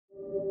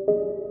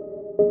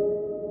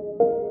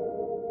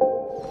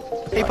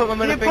He put my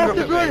middle finger up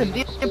at running!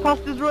 The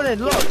imposter's running!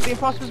 Look! The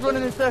imposter's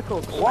running in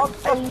circles! What?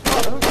 Who's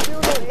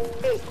shooting?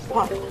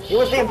 He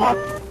was the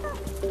imposter!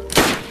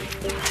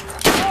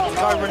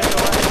 Guy running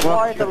away.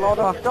 Quite a lot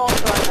of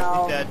shots right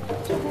now. Dead.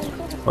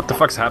 What the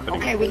fuck's happening?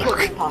 Okay, we killed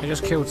the I imposter.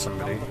 just killed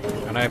somebody,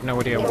 and I have no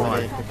idea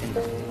why.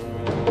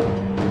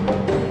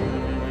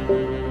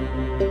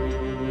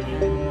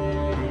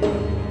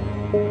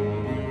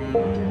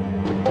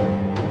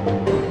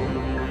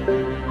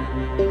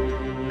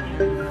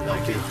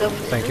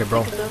 Thank you,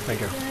 bro. Thank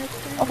you.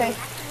 Okay.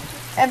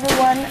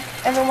 Everyone.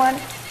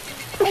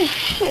 Oh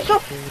shit!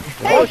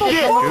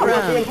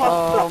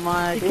 Oh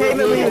my god. He came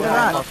at me with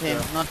that! Not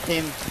him, not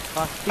him. He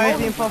was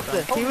the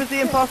imposter! He was the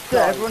imposter!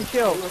 Everyone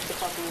chill!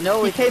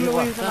 No, He came at me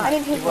with I that!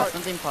 didn't hit He one.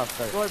 wasn't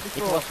imposter. Right It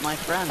before. was my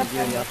friend you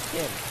just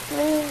killed.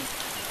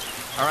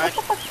 Alright.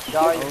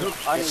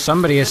 Guys,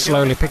 Somebody is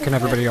slowly picking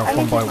everybody off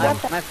one by one.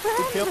 My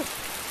friend killed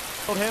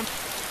him.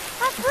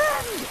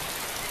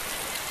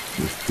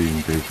 This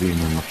being DayZ in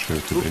a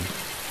nutshell today.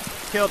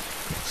 Killed.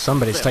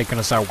 Somebody's taking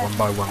us out one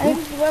by I one.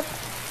 need to work.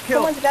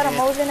 Someone's got a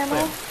Mosin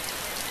ammo.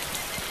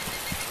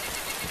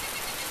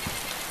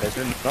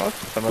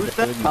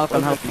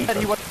 Falcon, help me.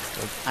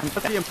 I'm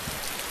the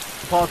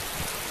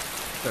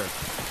imposter.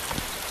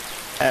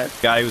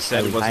 Guy who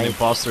said he was an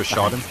imposter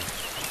shot him.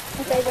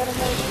 Okay, got a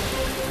Mosin.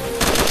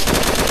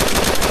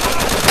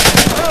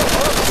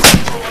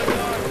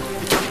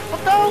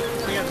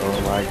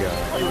 Oh my god.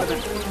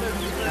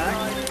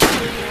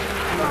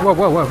 Whoa,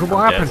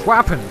 what happened? What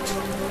happened?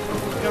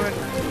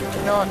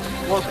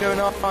 What's going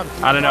on?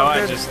 I don't know,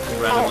 I just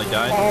randomly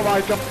died. Oh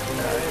my god.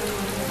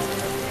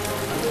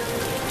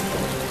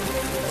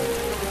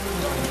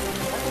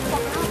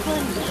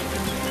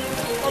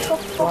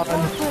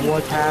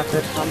 What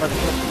happened?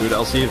 Dude,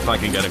 I'll see if I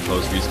can get a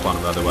close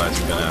respawn, otherwise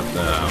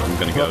I'm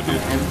gonna go, dude.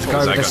 Let's go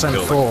Because I with the got center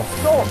killed. floor.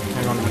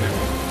 Hang on a minute.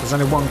 There's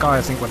only one guy,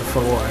 I think, with a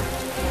full auto.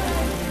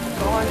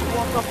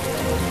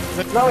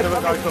 No, it's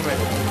not coming.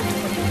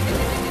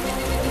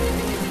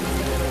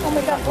 Oh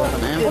my god, what?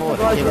 Man, There's boy,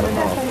 guys give running him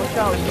there! off. Watch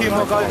out! Two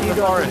more guys in the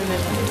forest.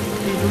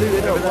 He's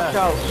looted up, watch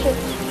out! Shit.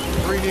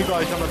 3 new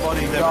guys on the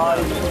body there.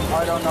 guys,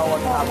 I don't know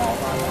what's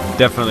happening.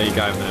 Definitely a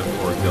guy with an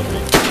M4 killed me.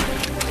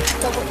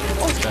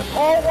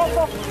 Oh, what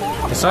the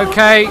fuck? It's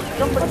okay.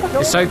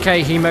 It's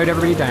okay. He mowed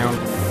everybody down.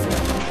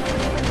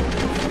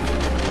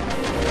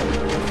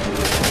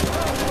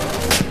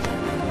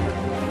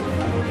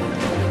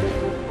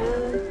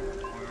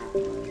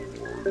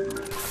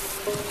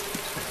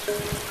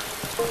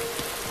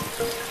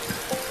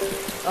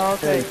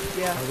 Okay,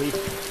 yeah.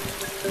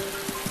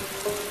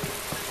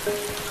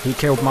 He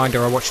killed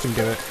Minder. I watched him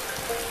do it.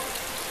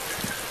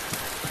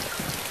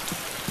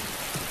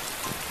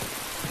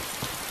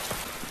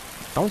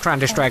 Don't try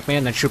and distract me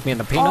and then shoot me in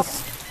the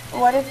penis.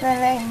 What is the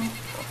name?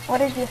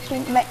 What is your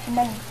stream name?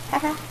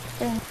 Haha.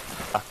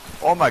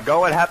 Oh my god,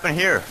 what happened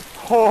here?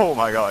 Oh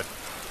my god.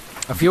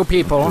 A few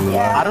people.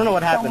 I don't know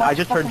what happened. I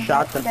just heard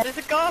shots and There's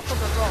a guy from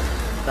the front!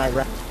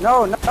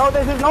 No,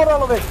 this is not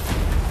all of it.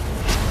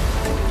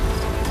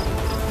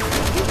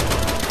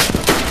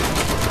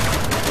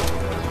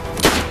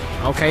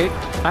 Okay,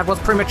 that was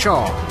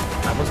premature.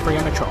 That was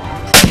premature.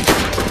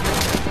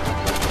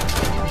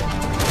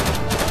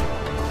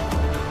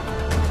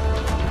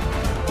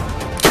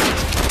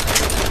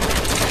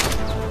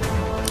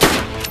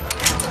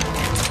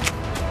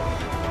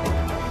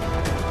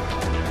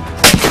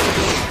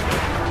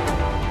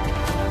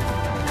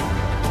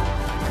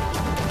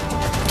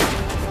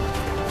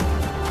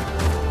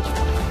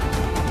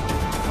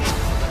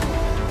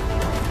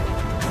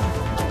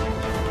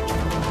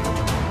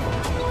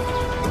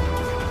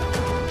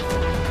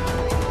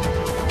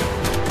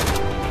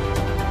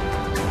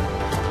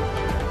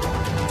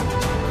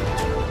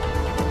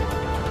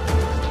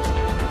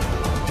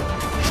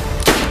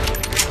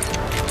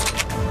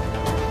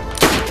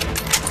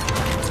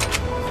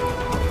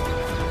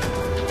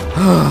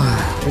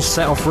 This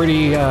set off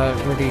really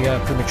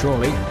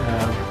prematurely.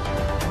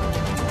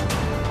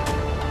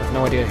 I've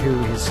no idea who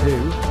is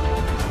who.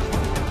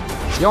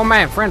 Yo,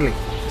 man, friendly.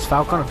 It's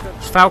Falcon.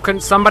 It's Falcon.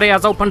 Somebody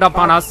has opened up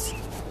on us.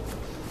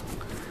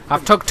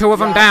 I've took 2 of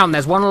them down.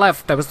 There's 1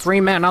 left. There was 3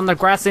 men on the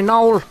grassy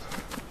knoll. I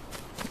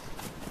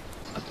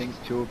think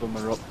 2 of them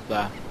are up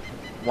there.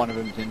 1 of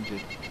them's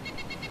injured.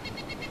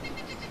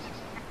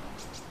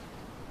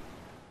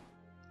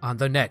 On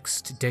the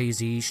next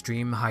DayZ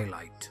stream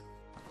highlight.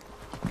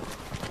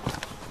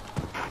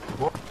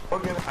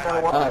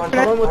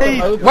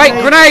 Wait,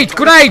 grenade!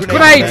 Grenade!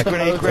 Grenade!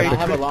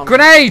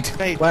 Grenade!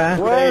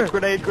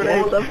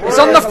 It's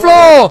on the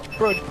floor!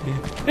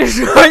 It's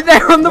right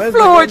there on the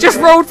floor! It just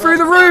rolled through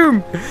the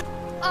room!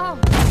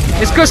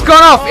 It's just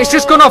gone off! It's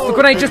just gone off! The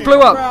grenade just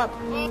blew up!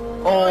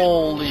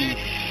 Holy.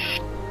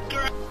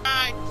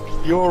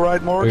 You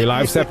alright, Morgan? Are you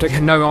alive, Septic?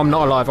 No, I'm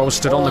not alive. I was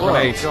stood on the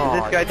grenade. Did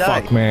this guy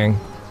die? Fuck, man.